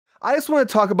I just want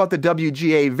to talk about the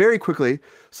WGA very quickly.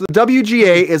 So the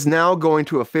WGA is now going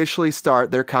to officially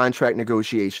start their contract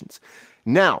negotiations.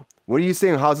 Now, what are you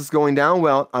saying? How's this going down?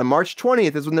 Well, on March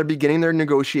 20th is when they're beginning their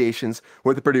negotiations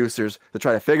with the producers to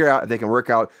try to figure out if they can work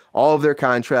out all of their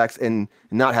contracts and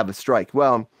not have a strike.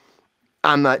 Well,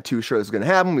 I'm not too sure this is going to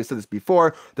happen. We said this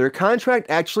before. Their contract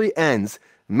actually ends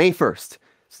May 1st.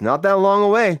 It's not that long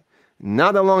away.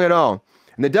 Not that long at all.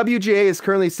 And the WGA is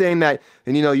currently saying that,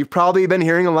 and you've probably been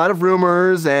hearing a lot of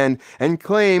rumors and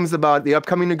claims about the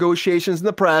upcoming negotiations in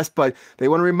the press, but they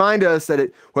want to remind us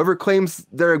that whoever claims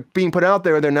they're being put out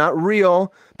there, they're not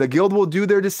real. The guild will do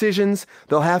their decisions.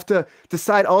 They'll have to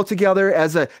decide all together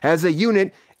as a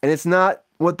unit, and it's not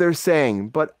what they're saying.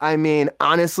 But I mean,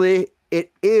 honestly, it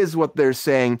is what they're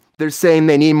saying. They're saying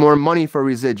they need more money for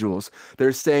residuals.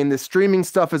 They're saying the streaming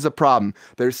stuff is a problem.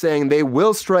 They're saying they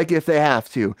will strike if they have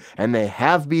to, and they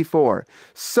have before.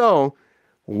 So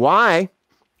why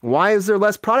is there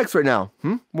less products right now?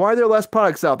 Why are there less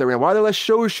products out there right now? Why are there less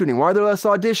shows shooting? Why are there less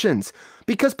auditions?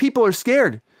 Because people are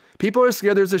scared. People are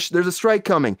scared there's a strike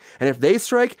coming. And if they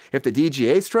strike, if the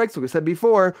DGA strikes, like I said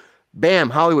before, bam,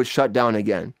 Hollywood shut down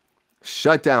again.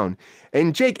 Shut down.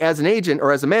 And Jake, as an agent,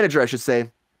 or as a manager, I should say,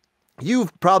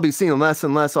 you've probably seen less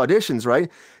and less auditions,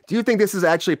 right? Do you think this is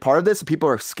actually part of this? People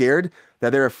are scared,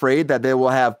 that they're afraid that they will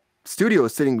have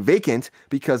studios sitting vacant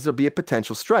because there'll be a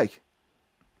potential strike?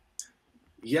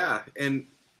 Yeah, and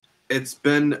it's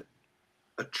been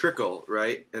a trickle,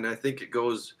 right? And I think it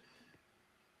goes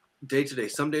day to day.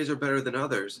 Some days are better than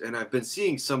others. And I've been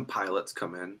seeing some pilots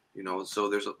come in, so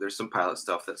there's some pilot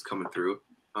stuff that's coming through.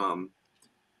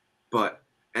 But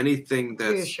anything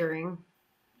that's reassuring.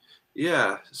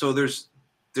 Yeah. So there's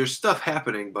stuff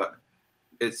happening, but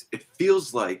it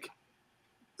feels like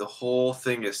the whole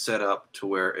thing is set up to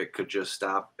where it could just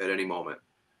stop at any moment,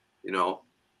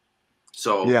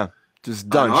 So yeah, just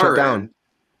done, shut down.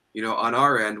 On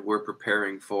our end, we're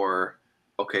preparing for,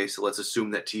 okay, so let's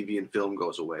assume that TV and film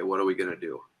goes away. What are we going to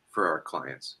do for our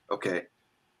clients? Okay,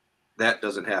 that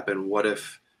doesn't happen. What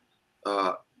if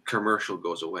commercial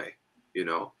goes away,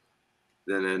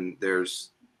 Then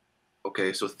there's,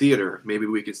 okay, so theater, maybe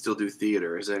we can still do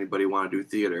theater. Does anybody want to do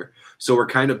theater? So we're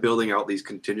kind of building out these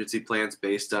contingency plans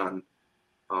based on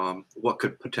what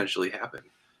could potentially happen.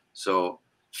 So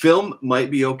film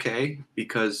might be okay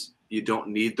because you don't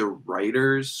need the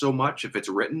writers so much if it's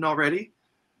written already.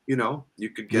 You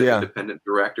could get an independent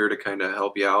director to kind of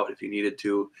help you out if you needed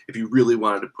to. If you really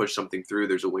wanted to push something through,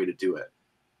 there's a way to do it.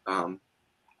 And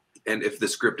if the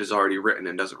script is already written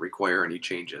and doesn't require any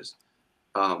changes.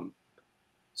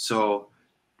 So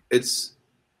it's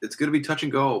going to be touch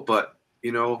and go, but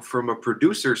from a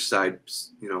producer's side,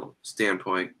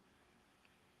 standpoint,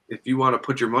 if you want to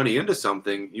put your money into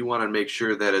something, you want to make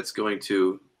sure that it's going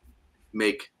to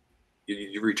make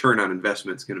your return on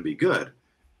investment is going to be good,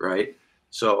 right?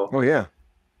 So, oh yeah,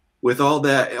 with all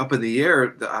that up in the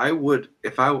air, I would,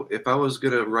 if I was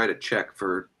going to write a check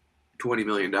for $20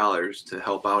 million to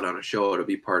help out on a show, to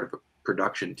be part of a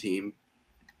production team,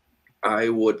 I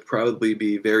would probably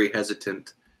be very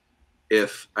hesitant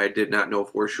if I did not know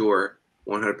for sure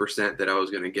 100% that I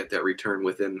was going to get that return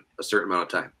within a certain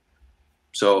amount of time.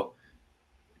 So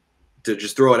to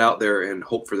just throw it out there and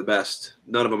hope for the best,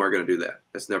 none of them are going to do that.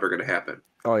 That's never going to happen.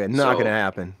 Oh yeah, not going to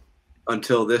happen.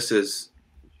 Until this is,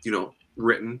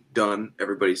 written, done,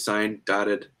 everybody signed,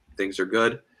 dotted, things are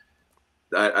good.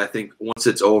 I think once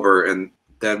it's over, and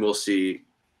then we'll see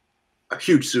a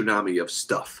huge tsunami of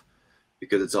stuff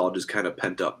because it's all just kind of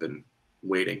pent up and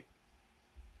waiting.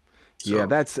 So, yeah,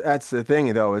 that's the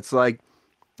thing, though. It's like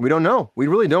we don't know. We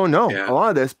really don't know a lot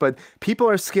of this, but people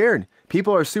are scared.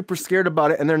 People are super scared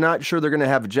about it, and they're not sure they're going to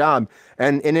have a job.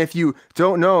 And if you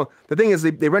don't know, the thing is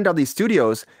they rent out these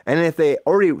studios, and if they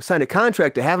already signed a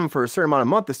contract to have them for a certain amount of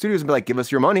month, the studios will be like, give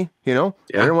us your money, They don't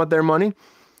want their money.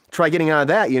 Try getting out of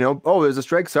that, Oh, there's a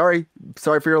strike. Sorry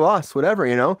for your loss,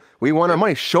 whatever, We want our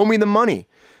money. Show me the money.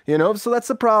 So that's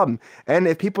the problem. And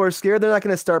if people are scared, they're not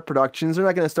going to start productions. They're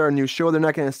not going to start a new show. They're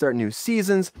not going to start new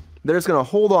seasons. They're just going to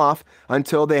hold off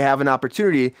until they have an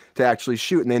opportunity to actually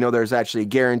shoot. And they know there's actually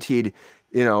guaranteed,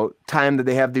 time that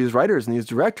they have these writers and these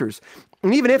directors.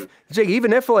 And even if, Jake,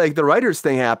 like the writers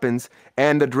thing happens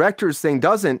and the directors thing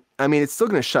doesn't, I mean, it's still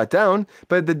going to shut down.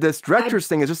 But this directors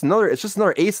thing is just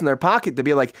another ace in their pocket to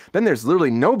be like, then there's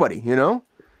literally nobody, What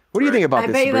do you think about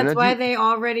this, bet Sabrina? that's why they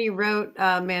already wrote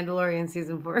Mandalorian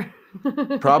season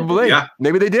 4. Probably. Yeah.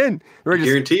 Maybe they did. Or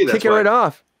just kick it right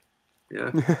off.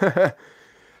 Yeah.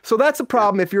 So that's a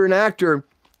problem if you're an actor.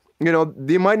 You know,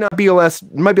 there might be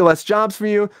less jobs for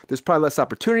you. There's probably less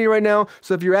opportunity right now.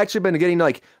 So if you're actually been getting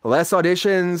like less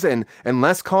auditions and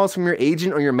less calls from your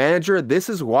agent or your manager, this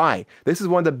is why. This is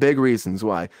one of the big reasons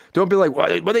why. Don't be like,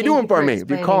 what are they doing for me?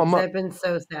 If you call them up. I've been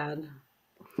so sad.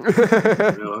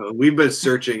 We've been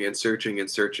searching and searching and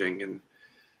searching, and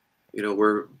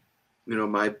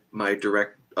my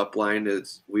direct upline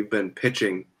is we've been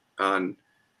pitching on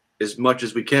as much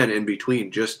as we can in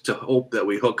between just to hope that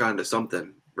we hook onto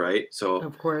something, right? So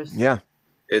of course, yeah,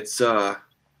 it's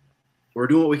we're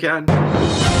doing what we can.